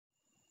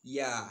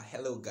Yeah,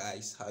 hello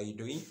guys, how you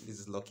doing?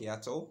 This is Lucky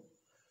Ato.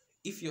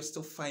 If you're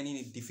still finding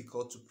it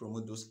difficult to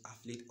promote those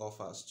affiliate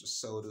offers to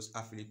sell those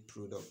affiliate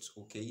products,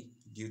 okay,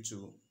 due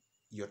to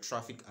your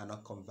traffic are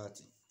not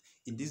converting.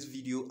 In this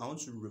video, I want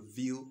to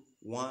reveal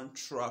one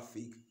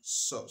traffic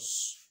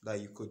source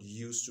that you could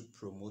use to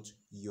promote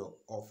your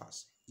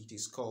offers. It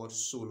is called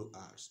solo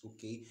ads,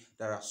 okay?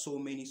 There are so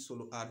many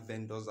solo ad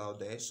vendors out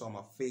there. Some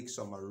are fake,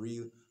 some are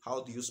real. How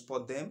do you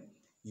spot them?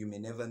 You may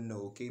never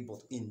know, okay?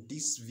 But in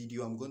this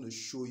video, I'm going to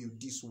show you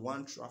this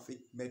one traffic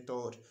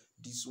method,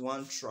 this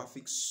one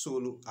traffic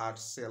solo ad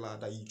seller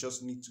that you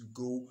just need to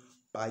go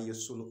buy your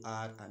solo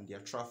ad and their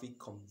traffic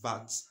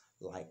converts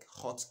like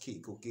hot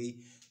cake. Okay,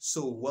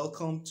 so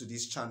welcome to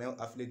this channel,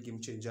 Affiliate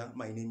Game Changer.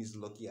 My name is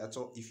Lucky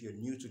Ato. If you're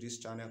new to this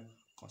channel,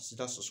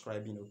 consider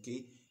subscribing.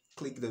 Okay,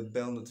 click the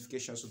bell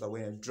notification so that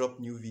when I drop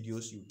new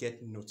videos you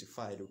get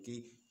notified.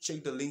 Okay,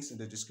 check the links in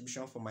the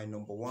description for my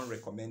 #1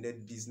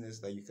 recommended business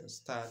that you can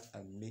start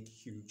and make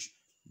huge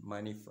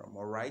money from.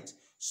 All right,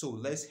 so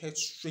let's head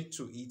straight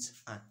to it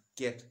and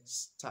get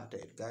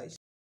started, guys.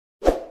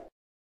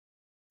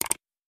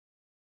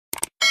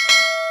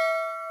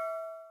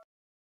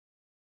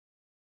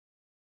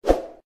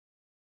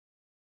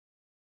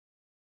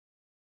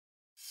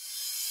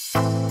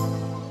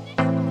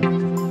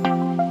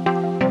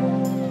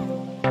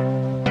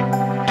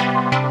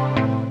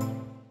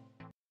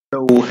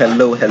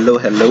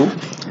 Hello.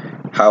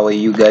 How are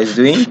you guys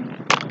doing?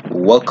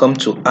 Welcome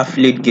to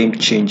Affiliate Game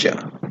Changer.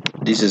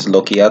 This is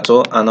Lucky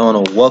Ato, and I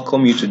want to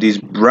welcome you to this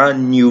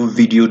brand new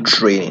video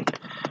training.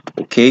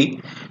 Okay,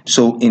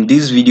 so in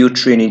this video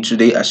training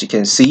today, as you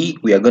can see,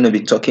 we are going to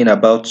be talking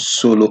about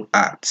solo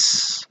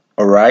ads.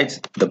 All right,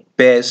 the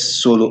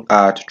best solo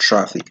ad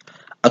traffic.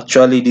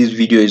 Actually, this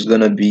video is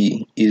going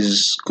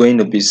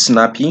to be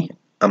snappy.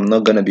 I'm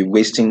not going to be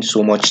wasting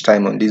so much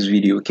time on this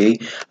video. Okay,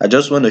 I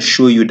just want to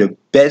show you the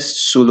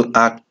best solo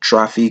ad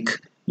traffic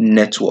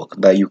network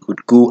that you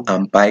could go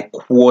and buy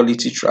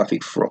quality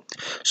traffic from.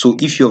 So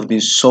if you have been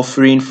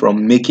suffering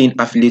from making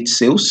affiliate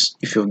sales,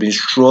 if you've been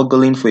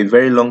struggling for a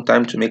very long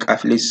time to make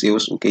affiliate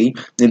sales, okay,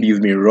 maybe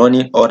you've been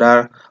running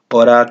other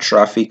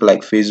traffic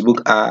like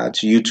Facebook ads,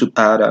 YouTube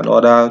ad, and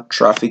other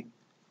traffic,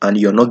 and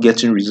you're not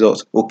getting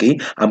results, okay,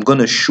 I'm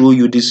gonna show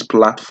you this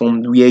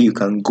platform where you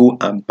can go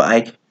and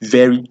buy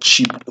very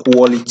cheap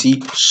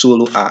quality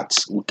solo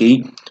ads.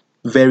 Okay,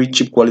 very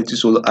cheap quality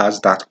solo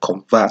ads that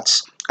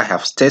converts. I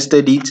have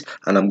tested it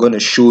and I'm going to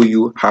show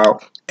you how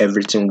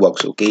everything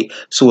works. Okay,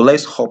 so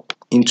let's hop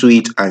into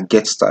it and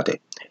get started.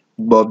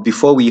 But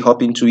before we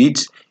hop into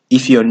it,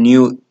 if you're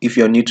new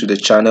to the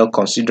channel,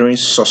 considering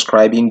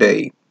subscribing,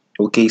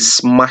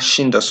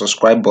 smashing the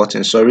subscribe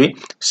button.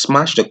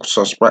 Smash the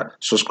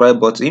subscribe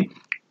button.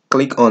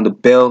 Click on the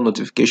bell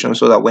notification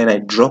so that when I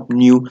drop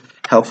new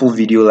helpful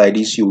video like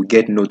this, you will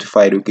get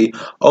notified. Okay,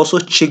 also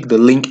check the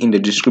link in the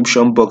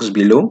description box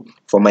below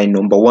for my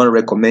 #1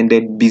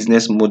 recommended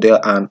business model,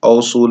 and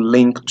also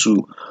link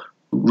to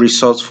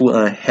resourceful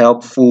and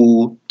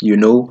helpful,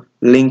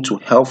 link to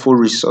helpful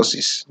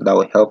resources that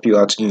will help you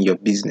out in your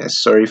business.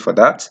 Sorry for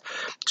that.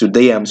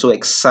 Today I'm so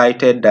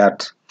excited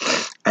that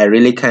I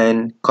really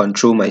can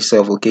control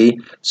myself. Okay,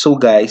 so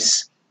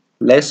guys,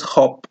 let's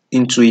hop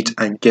into it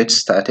and get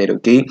started.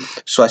 Okay,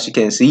 so as you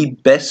can see,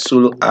 best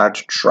solo ad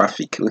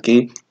traffic.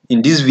 Okay,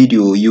 in this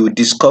video you will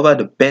discover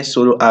the best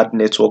solo ad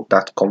network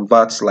that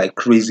converts like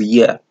crazy.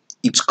 Yeah,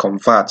 it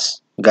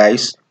converts,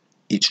 guys.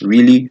 It's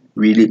really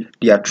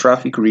their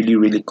traffic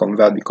really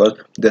convert, because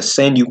they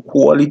send you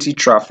quality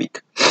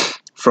traffic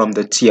from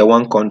the tier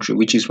 1 country,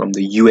 which is from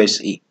the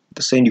USA.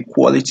 They send you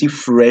quality,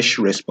 fresh,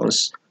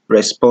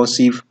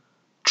 responsive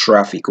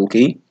traffic.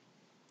 Okay,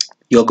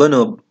 you're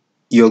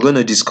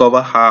gonna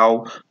discover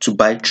how to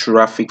buy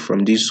traffic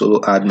from this solo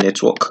ad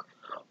network.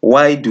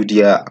 Why do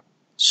their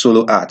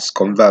solo ads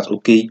convert?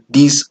 Okay,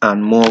 this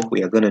and more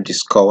we are going to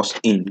discuss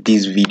in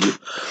this video.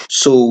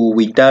 So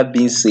with that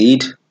being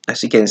said,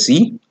 as you can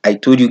see, I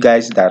told you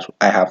guys that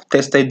I have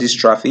tested this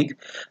traffic.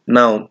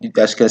 Now,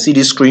 as you can see,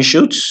 this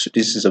screenshot,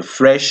 this is a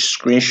fresh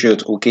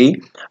screenshot. Okay,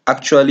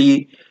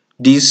 actually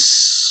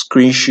this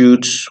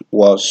screenshot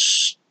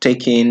was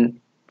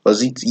taken,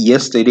 was it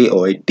yesterday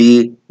or a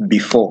day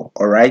before?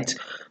 All right,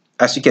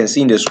 as you can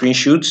see in the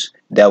screenshot,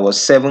 there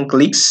was 7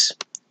 clicks,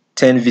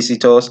 10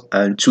 visitors,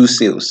 and 2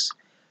 sales.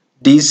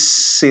 These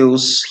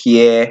sales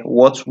here,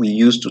 what we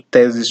used to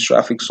test this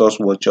traffic source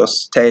was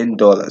just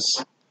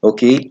 $10.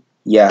 Okay,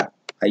 yeah,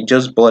 I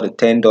just bought a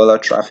 $10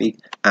 traffic,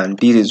 and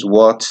this is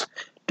what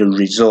the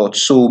result.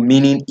 So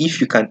meaning, if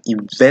you can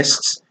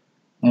invest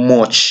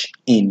much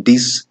in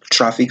this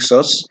traffic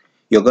source,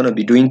 you're going to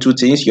be doing 2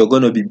 things. You're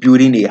going to be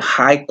building a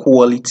high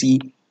quality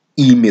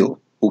email,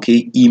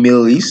 okay, email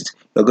list.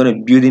 You're going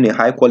to be building a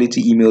high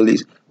quality email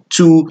list.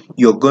 2,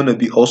 you're going to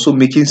be also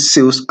making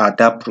sales at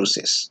that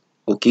process.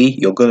 Okay,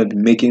 you're going to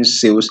be making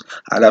sales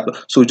at that.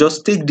 So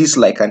just take this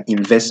like an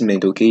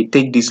investment. Okay,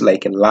 take this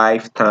like a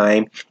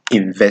lifetime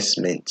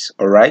investment.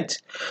 All right,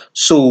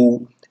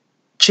 so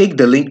check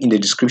the link in the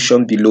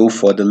description below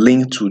for the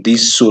link to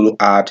this solo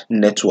ad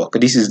network.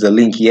 This is the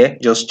link here.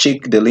 Just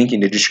check the link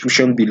in the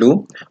description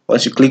below.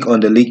 Once you click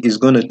on the link, it's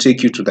going to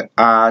take you to the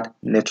ad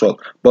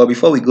network. But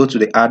before we go to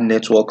the ad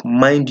network,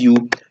 mind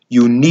you,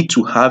 you need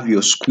to have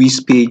your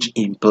squeeze page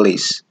in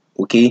place.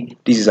 Okay,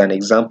 this is an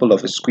example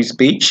of a squeeze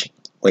page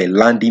or a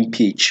landing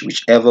page,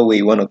 whichever way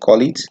you want to call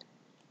it.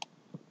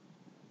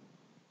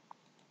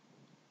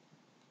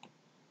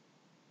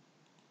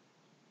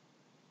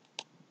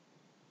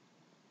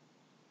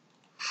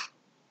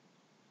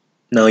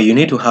 Now you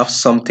need to have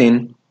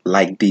something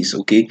like this.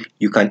 Okay,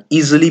 you can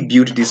easily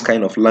build this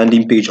kind of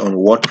landing page on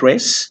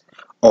WordPress,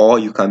 or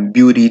you can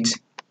build it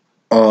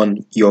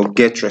on your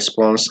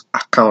GetResponse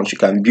account. You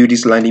can build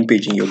this landing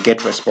page in your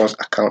GetResponse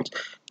account.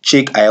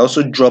 Check, I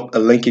also drop a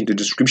link in the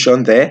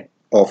description there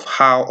of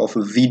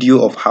a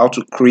video of how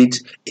to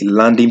create a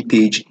landing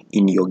page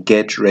in your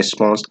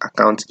GetResponse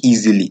account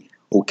easily.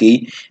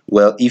 Okay,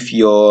 well, if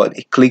you're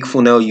a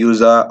ClickFunnels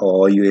user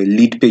or you're a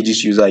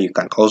Leadpages user, you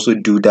can also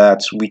do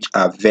that, which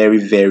are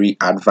very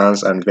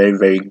advanced and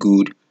very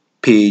good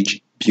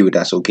page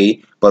builders.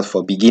 Okay, but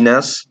for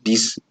beginners,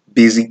 this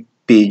basic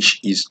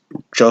page is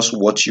just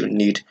what you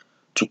need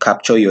to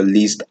capture your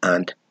list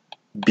and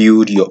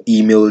build your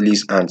email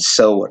list and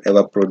sell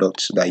whatever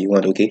products that you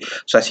want. Okay,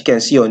 so as you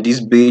can see on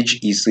this page,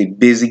 is a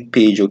basic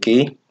page.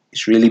 Okay,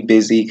 it's really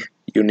basic.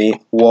 You need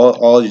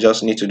all you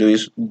just need to do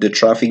is the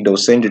traffic. They'll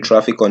send the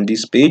traffic on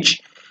this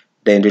page,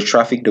 then the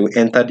traffic, they'll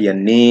enter their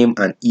name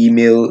and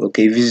email.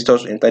 Okay,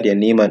 visitors enter their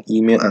name and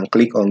email and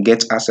click on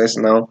get access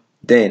now.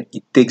 Then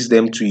it takes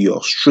them to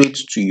straight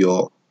to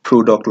your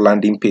product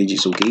landing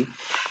pages. Okay,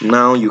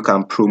 now you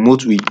can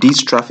promote with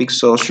this traffic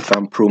source. You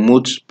can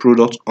promote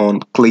product on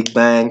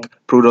ClickBank,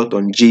 product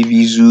on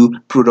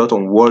JVZoo, product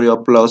on Warrior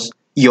Plus,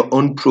 your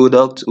own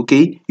product.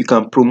 Okay, you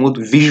can promote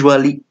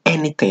visually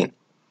anything.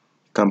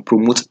 Can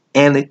promote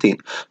anything.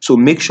 So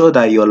make sure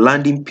that your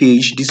landing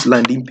page, this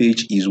landing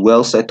page, is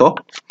well set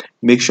up.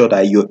 Make sure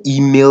that your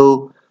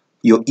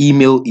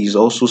email is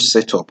also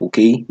set up.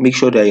 Okay, make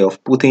sure that you're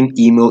putting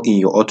email in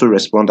your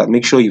autoresponder.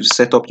 Make sure you've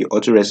set up your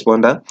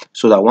autoresponder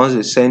so that once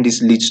they send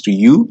these leads to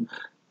you,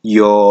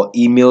 your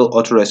email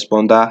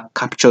autoresponder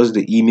captures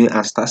the email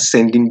and starts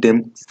sending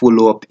them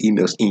follow-up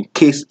emails in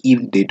case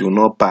if they do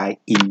not buy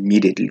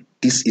immediately.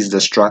 This is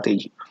the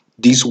strategy.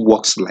 This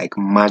works like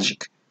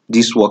magic.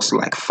 This works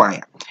like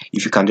fire.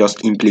 If you can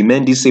just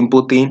implement this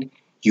simple thing,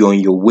 you're on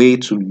your way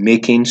to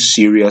making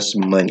serious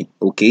money.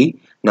 Okay,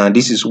 now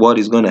this is what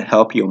is going to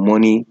help your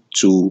money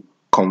to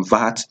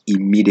convert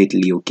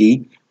immediately.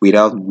 Okay,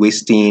 without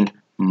wasting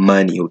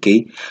money.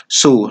 Okay,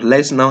 so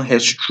let's now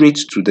head straight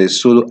to the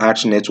solo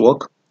ads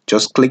network.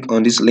 Just click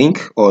on this link,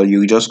 or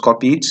you just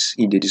copy it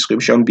in the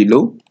description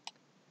below.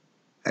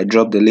 I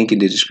drop the link in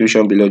the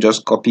description below.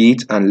 Just copy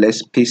it and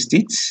let's paste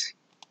it.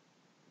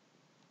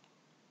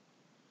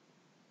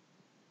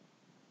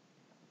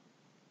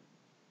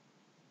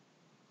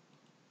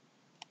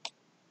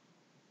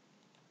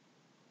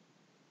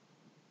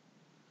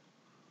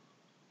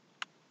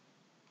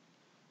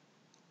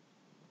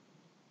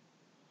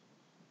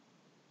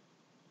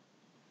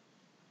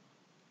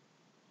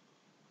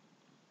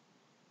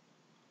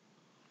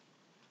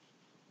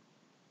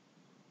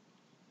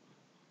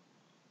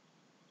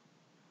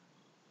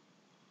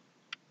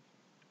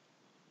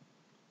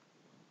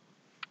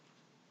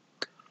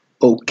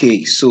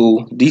 Okay,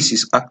 so this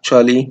is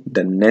actually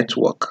the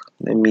network.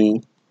 Let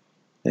me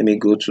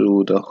go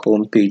to the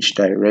home page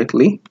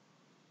directly.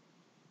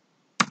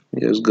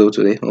 Just go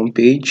to the home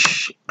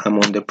page. I'm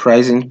on the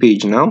pricing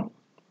page now.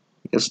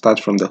 Let's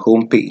start from the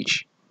home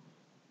page.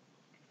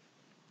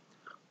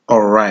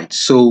 All right,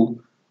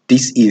 so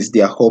this is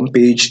their home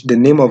page. The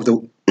name of the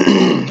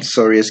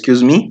sorry,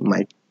 excuse me,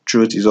 my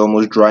throat is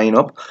almost drying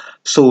up.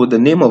 So the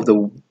name of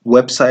the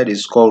website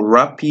is called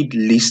Rapid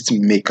List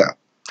Maker.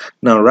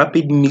 Now,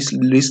 Rapid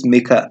List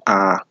Maker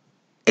are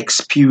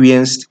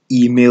experienced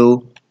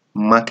email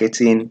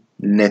marketing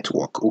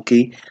network.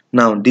 Okay,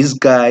 now these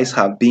guys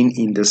have been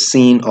in the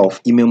scene of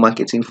email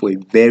marketing for a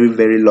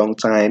very long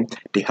time.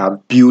 They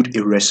have built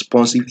a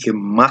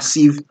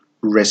massive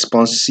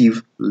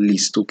responsive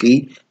list.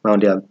 Okay, now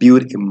they have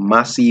built a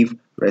massive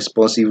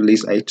responsive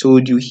list. I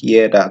told you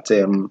here that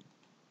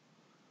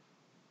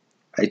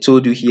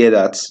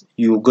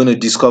you're going to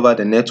discover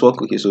the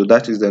network. Okay, so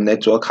that is the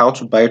network. How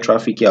to buy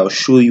traffic here, I'll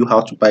show you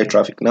how to buy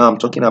traffic. Now I'm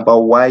talking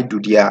about why do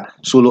their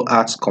solo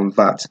ads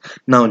convert.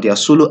 Now their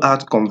solo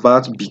ads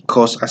convert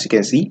because, as you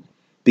can see,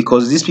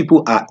 because these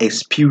people are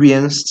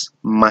experienced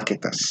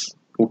marketers.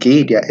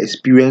 Okay, they are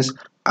experienced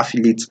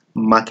affiliate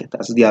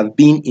marketers. They have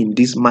been in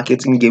this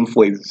marketing game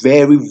for a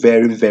very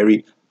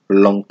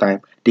long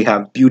time. They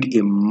have built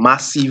a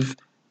massive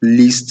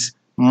list,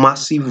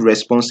 massive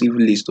responsive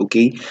list.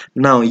 Okay,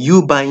 now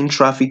you buying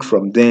traffic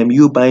from them,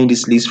 you buying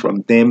this list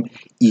from them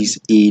is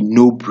a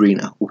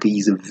no-brainer. Okay,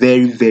 it's a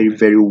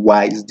very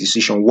wise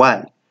decision.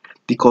 Why?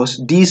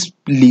 Because these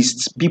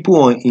lists,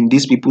 people in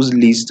these people's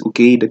list,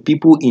 okay, the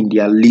people in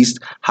their list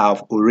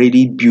have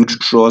already built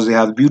trust. They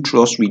have built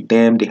trust with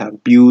them. They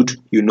have built,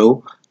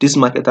 These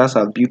marketers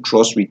have built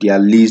trust with their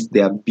list. They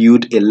have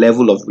built a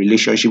level of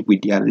relationship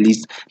with their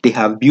list. They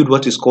have built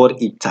what is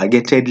called a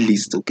targeted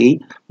list. Okay,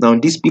 now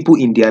these people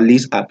in their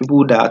list are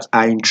people that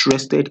are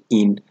interested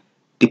in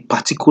the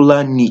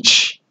particular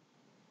niche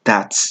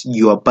that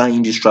you are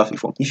buying this traffic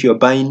from. If you're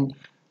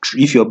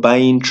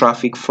buying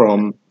traffic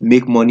from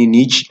make money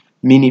niche,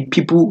 meaning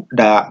people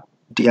that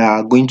they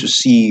are going to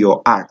see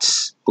your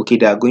ads, okay,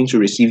 they are going to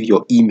receive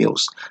your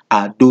emails,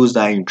 are those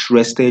that are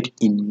interested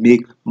in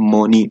make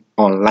money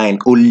online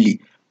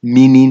only,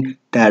 meaning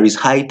there is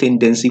high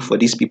tendency for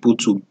these people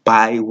to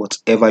buy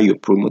whatever you're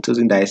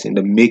promoting that is in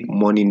the make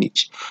money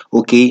niche.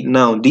 Okay,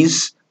 now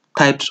this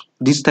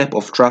type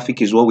of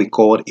traffic is what we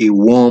call a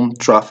warm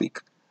traffic.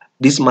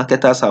 These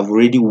marketers have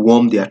already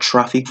warmed their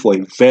traffic for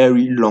a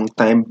very long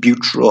time,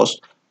 built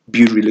trust,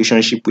 build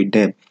relationship with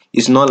them.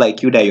 It's not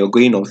like you that you're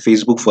going on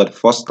Facebook for the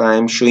first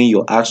time, showing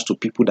your ads to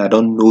people that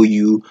don't know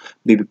you,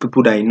 maybe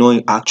people that you know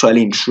are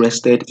actually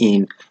interested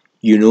in,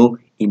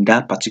 in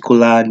that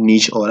particular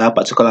niche or that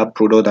particular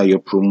product that you're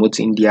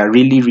promoting. They are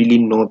really, really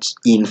not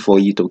in for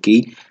it.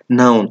 Okay.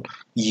 Now,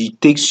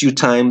 it takes you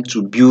time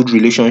to build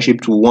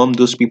relationship, to warm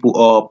those people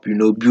up,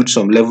 build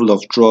some level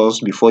of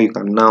trust before you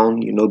can now,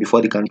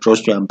 before they can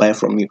trust you and buy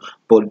from you.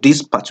 But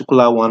this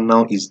particular one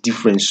now is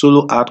different.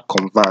 Solo Ad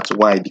converts.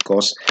 Why?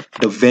 Because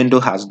the vendor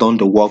has done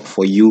the work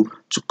for you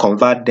to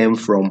convert them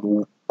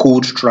from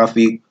cold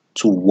traffic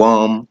to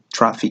warm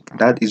traffic.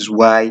 That is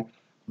why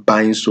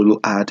buying Solo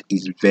Ad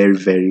is very,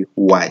 very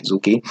wise.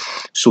 Okay,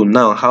 so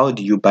now how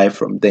do you buy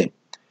from them?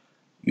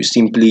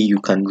 You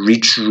can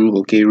read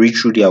through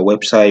their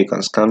website. You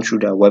can scan through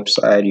their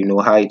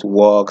website, how it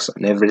works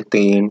and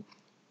everything.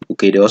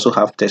 Okay, they also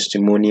have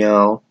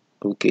testimonial.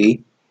 Okay,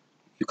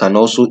 you can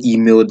also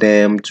email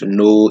them to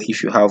know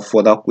if you have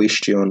further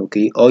question.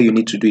 Okay, all you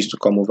need to do is to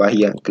come over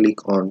here and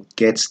click on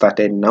get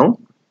started now.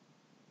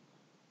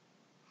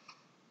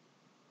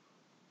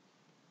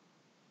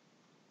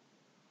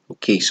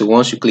 Okay, so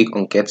once you click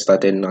on get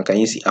started now, can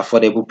you see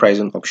affordable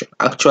pricing option?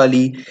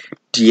 Actually,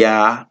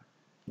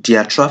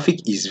 their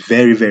traffic is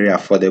very, very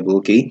affordable.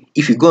 Okay,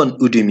 if you go on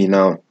Udemy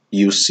now,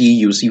 you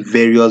see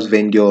various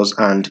vendors,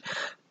 and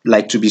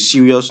like, to be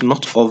serious,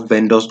 not all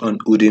vendors on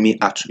Udemy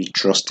are to be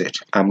trusted.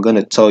 I'm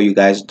gonna tell you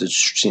guys the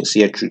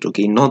sincere truth.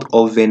 Okay, not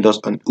all vendors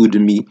on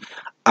Udemy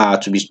are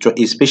to be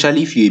trusted,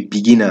 especially if you're a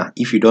beginner.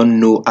 If you don't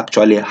know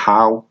actually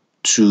how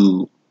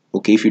to,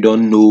 okay, if you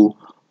don't know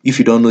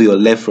your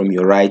left from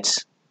your right,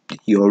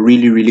 you're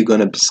really, really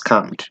gonna be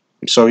scammed.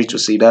 I'm sorry to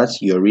say that,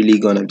 you're really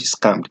gonna be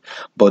scammed.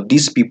 But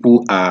these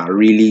people are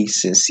really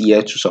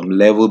sincere to some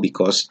level,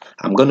 because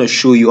I'm gonna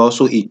show you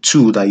also a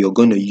tool that you're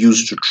gonna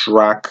use to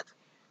track.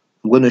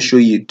 I'm going to show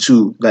you a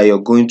tool that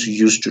you're going to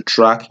use to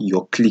track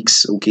your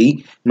clicks.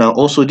 Okay, now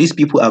also these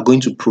people are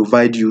going to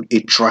provide you a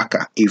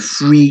tracker, a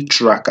free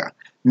tracker,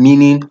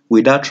 meaning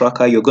with that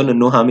tracker you're going to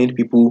know how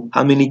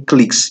many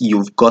clicks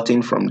you've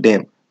gotten from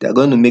them. They're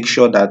going to make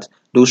sure that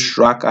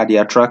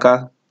their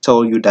tracker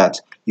tell you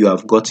that you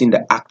have gotten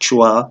the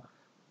actual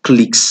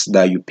clicks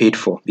that you paid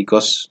for,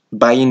 because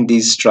buying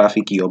this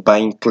traffic, you're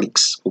buying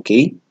clicks.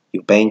 Okay,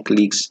 you're buying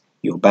clicks,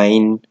 you're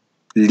buying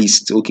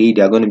list. Okay,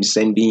 they are going to be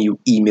sending you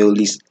email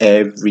list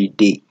every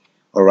day.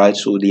 All right,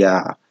 so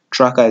their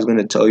tracker is going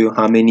to tell you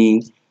how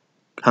many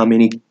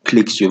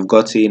clicks you've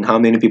gotten, how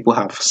many people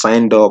have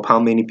signed up, how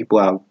many people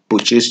have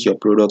purchased your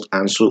product,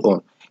 and so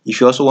on.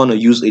 If you also want to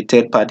use a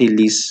third-party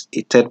list,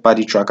 a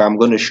third-party tracker, I'm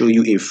going to show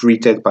you a free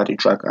third-party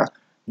tracker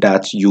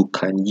that you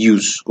can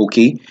use.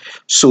 Okay,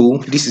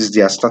 so this is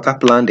their starter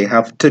plan. They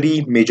have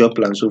 3 major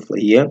plans over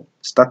here.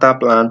 Starter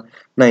plan.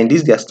 Now in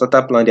this their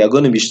starter plan, they are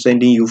going to be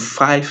sending you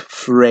 5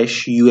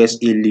 fresh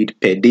USA lead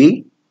per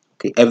day.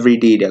 Okay, every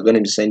day they are going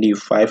to be sending you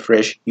 5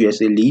 fresh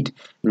USA lead.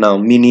 Now,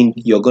 meaning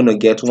you're going to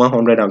get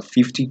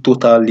 150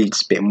 total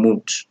leads per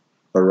month.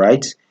 All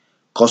right,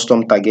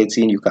 custom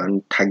targeting, you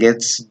can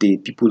target the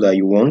people that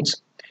you want.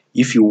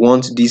 If you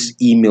want these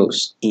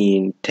emails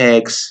in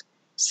text,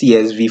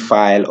 CSV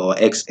file, or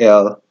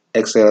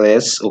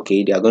XLS,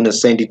 okay, they are going to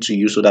send it to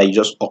you so that you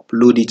just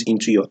upload it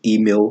into your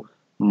email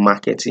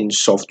marketing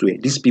software.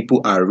 These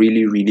people are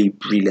really, really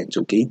brilliant.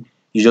 Okay,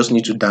 you just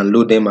need to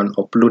download them and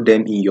upload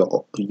them in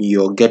your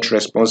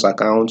GetResponse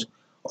account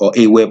or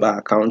Aweber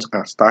account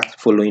and start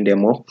following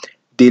them up.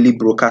 Daily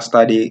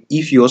Broadcaster Day.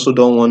 If you also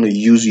don't want to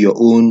use your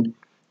own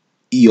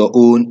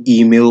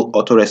email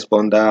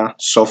autoresponder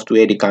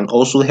software, they can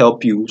also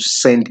help you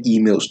send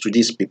emails to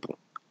these people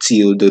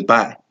till they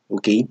buy.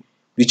 Okay,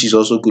 which is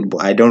also good,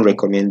 but I don't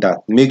recommend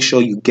that. Make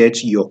sure you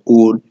get your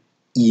own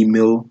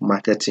email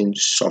marketing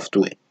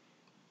software.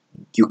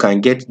 You can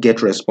get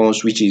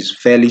GetResponse, which is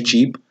fairly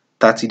cheap,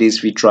 30 days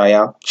free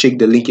trial. Check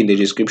the link in the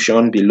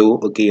description below.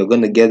 Okay, you're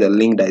going to get a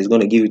link that is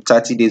going to give you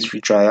 30 days free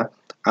trial.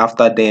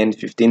 After then,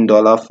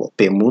 $15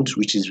 per month,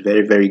 which is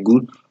very, very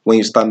good. When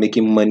you start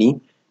making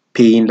money,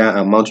 paying that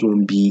amount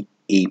won't be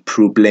a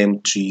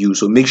problem to you.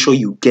 So make sure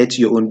you get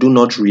your own. Do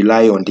not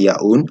rely on their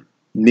own.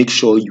 make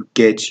sure you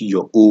get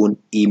your own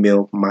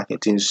email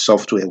marketing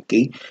software.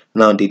 Okay,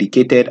 now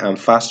dedicated and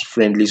fast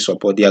friendly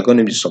support, they are going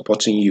to be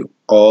supporting you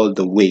all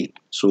the way.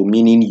 So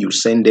meaning you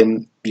send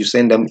them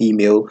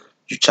email,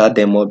 you chat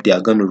them up, they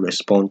are going to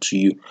respond to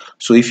you.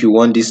 So if you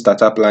want this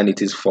starter plan,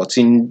 it is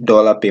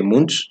 $14 per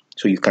month.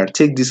 So you can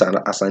take this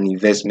as an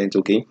investment.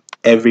 Okay,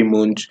 every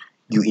month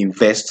you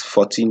invest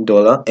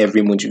 $14.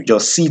 Every month you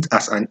just see it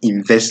as an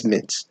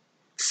investment.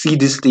 See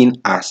this thing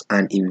as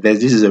an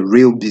invest. This is a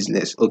real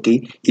business.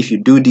 Okay, if you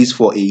do this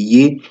for a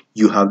year,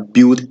 you have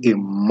built a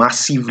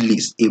massive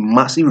list, a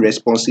massive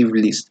responsive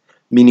list,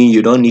 meaning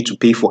you don't need to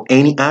pay for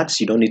any ads.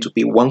 You don't need to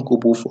pay one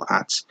kobo for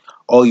ads.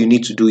 All you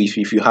need to do is,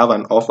 if you have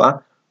an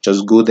offer,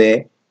 just go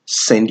there,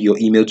 send your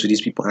email to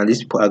these people, and these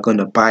people are going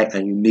to buy,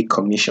 and you make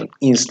commission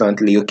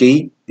instantly.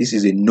 Okay, this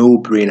is a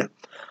no-brainer.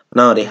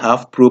 Now they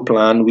have pro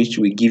plan, which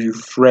will give you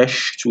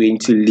fresh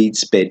 20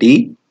 leads per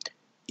day.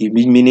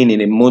 Meaning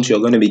in a month you're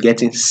going to be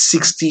getting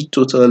 60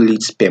 total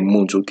leads per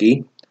month.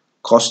 Okay,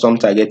 custom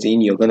targeting,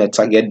 you're going to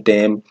target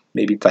them,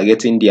 maybe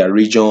targeting their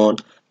region,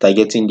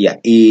 targeting their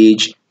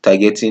age,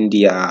 targeting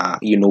their,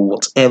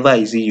 whatever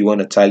is it you want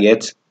to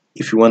target.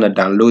 If you want to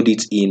download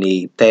it in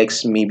a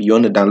text, maybe you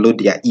want to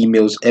download their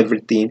emails,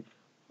 everything.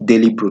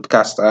 Daily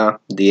broadcaster,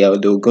 they're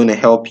going to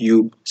help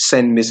you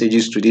send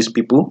messages to these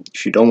people.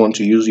 If you don't want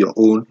to use your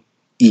own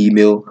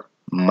email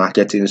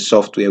marketing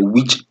software,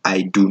 which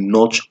I do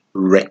not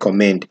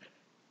recommend,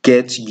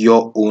 get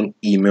your own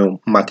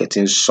email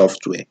marketing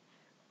software.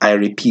 I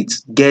repeat,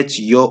 get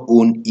your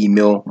own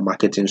email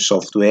marketing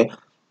software.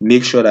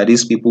 Make sure that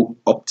these people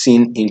opt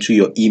in into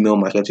your email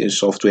marketing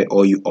software,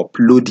 or you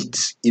upload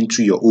it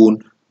into your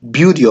own.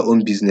 Build your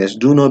own business.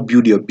 Do not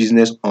build your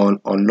business on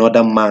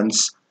another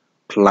man's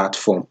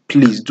platform.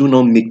 Please do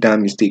not make that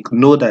mistake.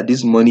 Know that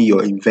this money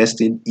you're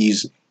investing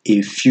is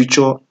a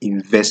future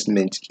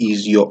investment,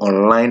 is your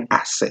online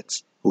asset.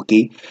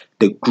 Okay,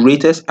 the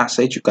greatest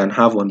asset you can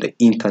have on the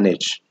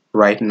internet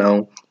right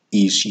now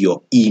is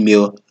your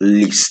email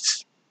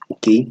list.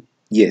 Okay,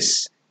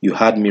 yes, you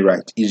heard me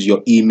right. Is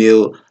your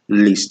email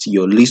list,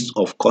 your list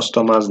of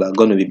customers that are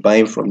going to be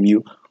buying from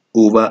you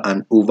over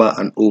and over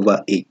and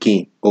over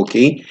again.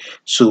 Okay,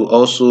 so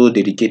also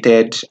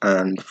dedicated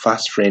and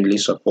fast friendly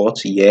support.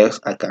 Yes,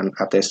 I can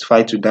attest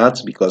to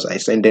that because I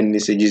send them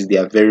messages. They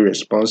are very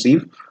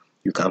responsive.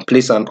 You can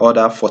place an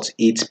order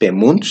 48 per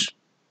month,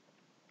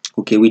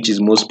 okay, which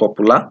is most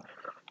popular.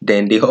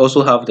 Then they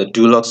also have the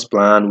deluxe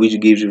plan, which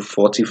gives you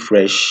 40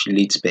 fresh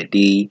leads per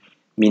day,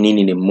 meaning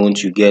in a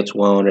month you get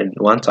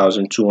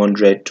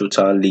 1,200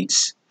 total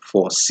leads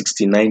for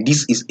 69.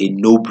 This is a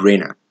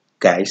no-brainer,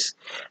 guys.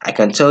 I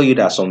can tell you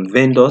that some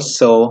vendors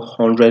sell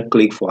 100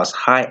 click for as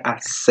high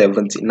as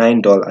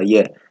 $79.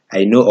 Yeah,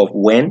 I know of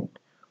when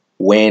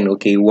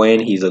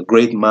he's a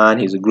great man,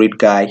 he's a great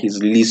guy, his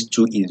list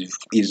too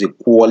is a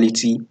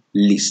quality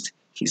list.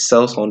 He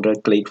sells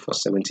 100 click for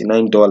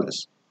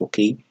 $79.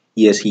 Okay,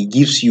 yes, he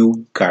gives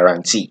you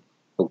guarantee.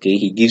 Okay,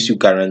 he gives you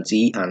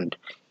guarantee and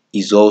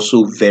is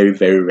also very,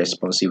 very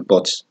responsive.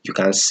 But you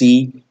can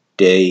see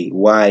the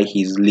why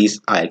his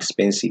lists are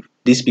expensive.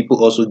 These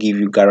people also give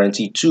you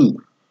guarantee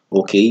too.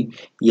 Okay,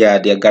 yeah,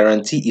 their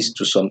guarantee is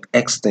to some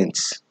extent.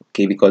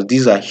 Okay, because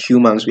these are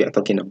humans we are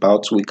talking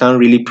about. We can't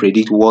really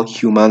predict what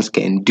humans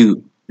can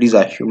do. These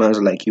are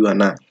humans like you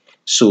and I.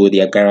 So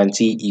their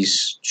guarantee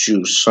is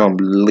to some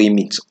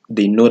limit.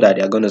 They know that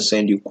they are going to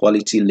send you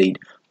quality lead,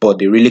 but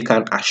they really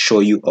can't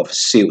assure you of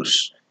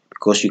sales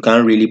because you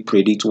can't really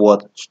predict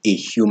what a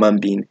human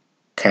being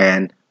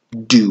can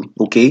do.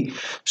 Okay,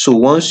 so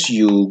once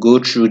you go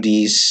through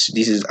this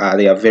is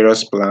there are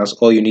various plans.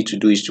 All you need to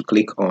do is to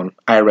click on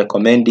I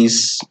recommend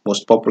this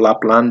most popular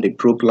plan, the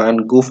pro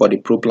plan. Go for the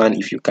pro plan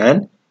if you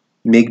can.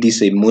 Make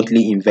this a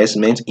monthly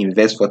investment.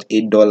 Invest for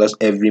 $8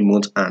 every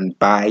month and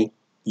buy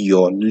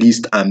your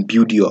list and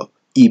build your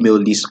email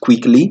list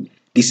quickly.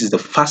 This is the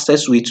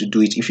fastest way to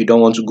do it if you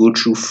don't want to go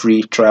through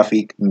free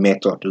traffic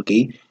method.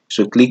 Okay,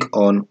 so click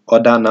on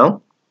order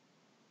now.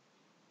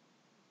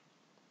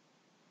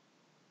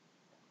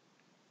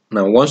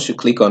 Now once you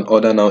click on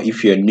order now,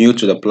 if you're new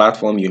to the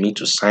platform, you need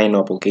to sign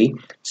up. Okay,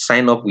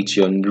 sign up with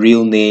your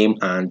real name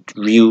and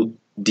real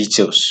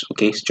details.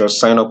 Okay, just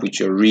sign up with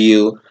your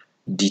real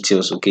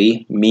details.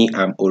 Okay,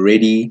 I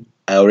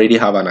already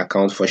have an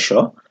account for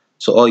sure.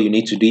 So all you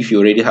need to do, if you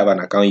already have an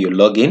account, you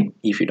log in.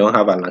 If you don't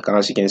have an account,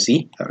 as you can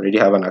see, I already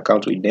have an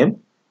account with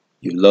them.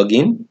 You log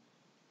in.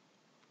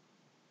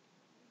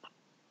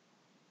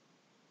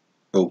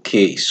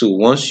 Okay, so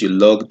once you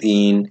logged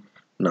in,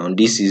 now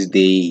this is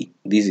the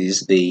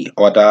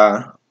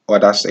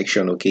order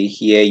section. Okay,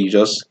 here you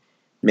just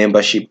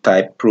membership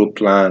type, pro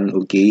plan.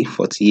 Okay,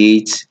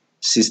 48,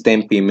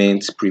 system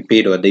payments,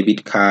 prepaid or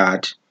debit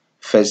card,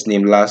 first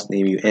name, last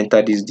name. You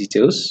enter these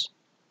details.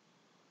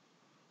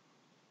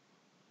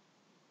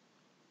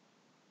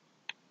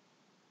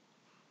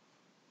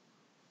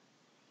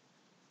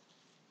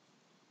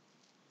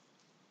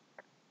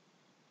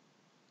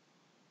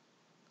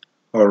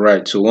 All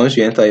right, so once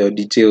you enter your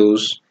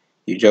details,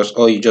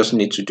 all you just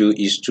need to do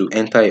is to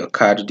enter your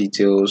card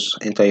details.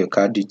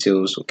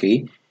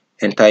 Okay,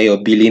 enter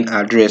your billing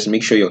address.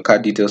 Make sure your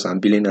card details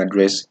and billing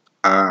address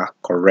are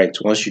correct.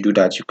 Once you do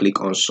that, you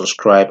click on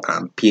subscribe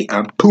and pay,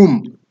 and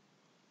boom,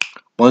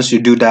 once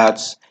you do that,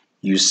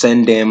 you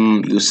send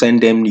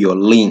them your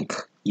link,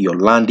 your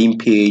landing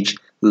page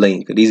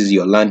link. This is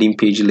your landing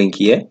page link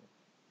here.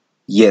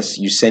 Yes,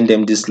 you send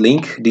them this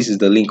link. This is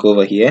the link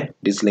over here,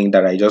 this link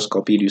that I just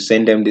copied. You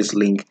send them this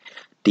link.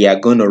 They are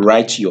going to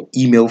write your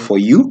email for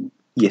you.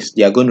 Yes,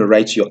 they are going to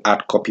write your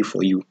ad copy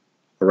for you.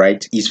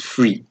 Right? It's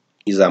free.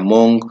 It's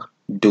among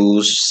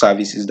those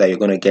services that you're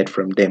going to get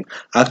from them.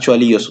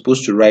 Actually, you're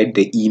supposed to write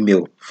the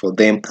email for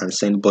them and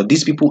send, but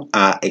these people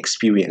are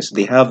experienced.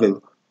 They have a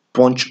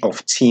bunch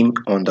of team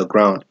on the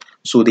ground,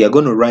 so they are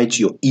going to write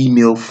your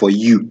email for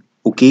you.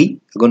 Okay,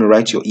 they're going to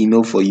write your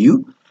email for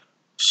you,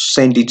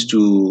 send it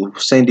to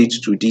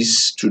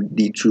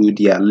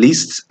their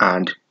list,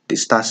 and they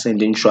start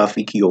sending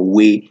traffic your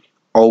way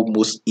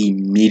almost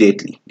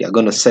immediately. They are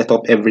going to set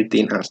up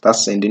everything and start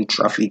sending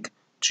traffic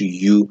to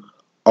you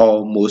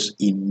almost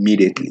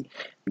immediately.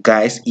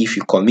 Guys, if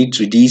you commit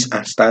to this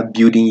and start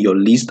building your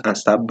list and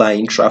start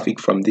buying traffic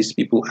from these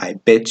people, I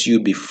bet you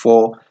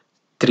before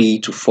 3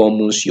 to 4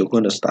 months you're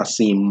going to start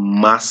seeing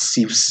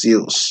massive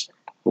sales.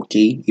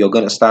 Okay, you're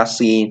going to start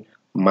seeing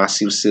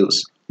massive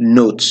sales.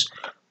 Note,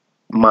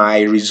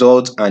 my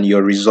results and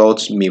your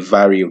results may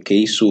vary.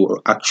 Okay, so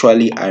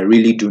actually I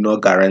really do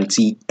not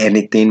guarantee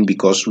anything,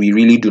 because we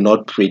really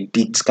cannot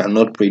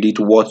predict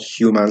what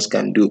humans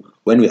can do.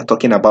 When we are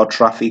talking about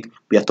traffic,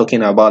 we are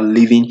talking about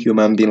living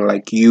human being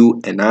like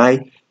you and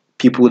I,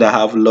 people that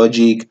have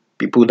logic,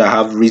 people that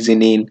have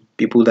reasoning,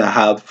 people that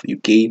have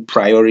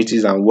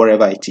priorities and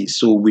whatever it is.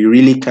 So we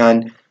really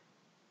can't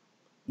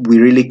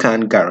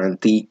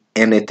guarantee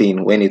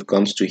anything when it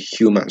comes to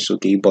humans.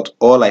 Okay, but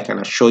all I can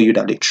assure you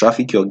that the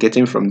traffic you're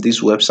getting from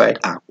this website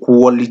are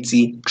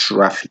quality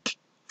traffic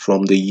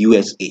from the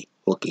USA.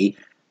 Okay,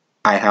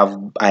 I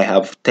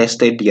have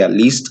tested their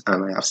list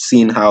and I have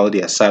seen how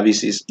their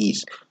services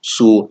is,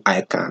 so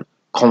I can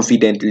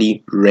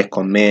confidently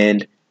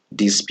recommend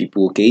these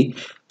people. Okay,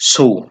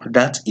 so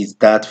that is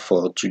that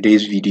for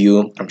today's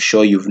video. I'm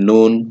sure you've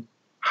known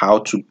how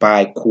to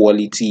buy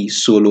quality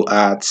solo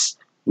ads,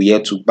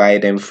 where to buy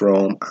them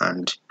from,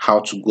 and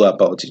how to go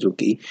about it.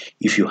 Okay,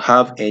 if you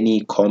have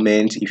any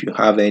comments, if you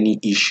have any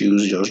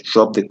issues, just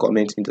drop the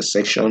comment in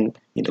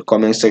the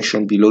comment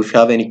section below. If you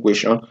have any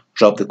question,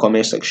 drop the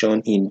comment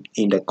section in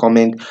the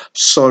comment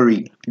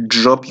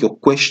drop your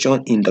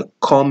question in the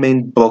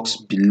comment box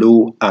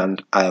below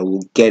and I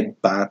will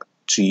get back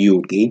to you.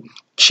 Okay,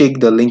 check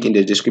the link in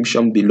the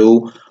description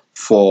below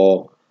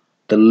for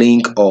the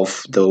link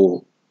of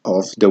the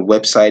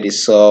website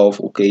itself,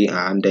 okay,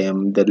 and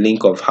the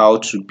link of how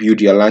to build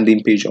your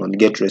landing page on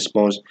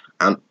GetResponse,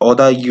 and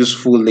other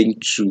useful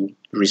links to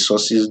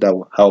resources that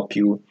will help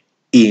you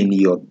in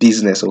your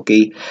business.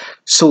 Okay,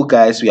 so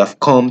guys, we have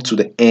come to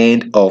the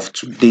end of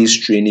today's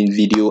training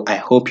video. I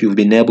hope you've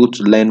been able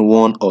to learn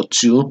one or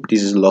two.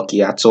 This is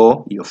Lucky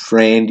Ato, your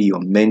friend,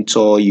 your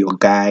mentor, your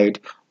guide.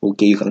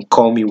 Okay, you can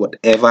call me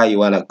whatever you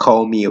want to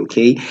call me.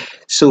 Okay,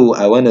 so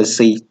I want to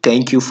say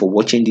thank you for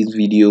watching this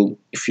video.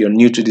 If you're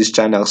new to this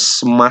channel,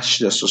 smash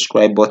the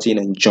subscribe button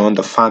and join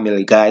the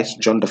family. Guys,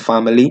 join the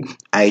family.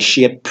 I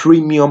share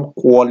premium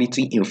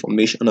quality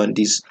information on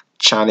this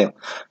channel,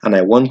 and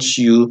I want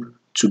you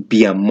to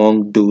be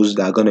among those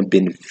that are going to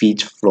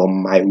benefit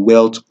from my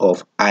wealth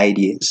of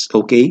ideas.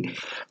 Okay,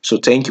 so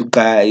thank you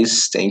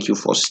guys, thank you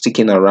for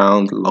sticking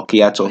around.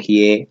 Lucky Ato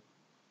here,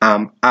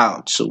 I'm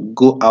out. So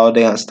go out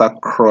there and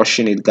start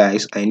crushing it,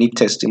 guys. I need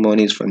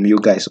testimonies from you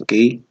guys.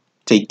 Okay,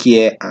 take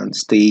care and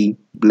stay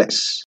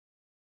blessed.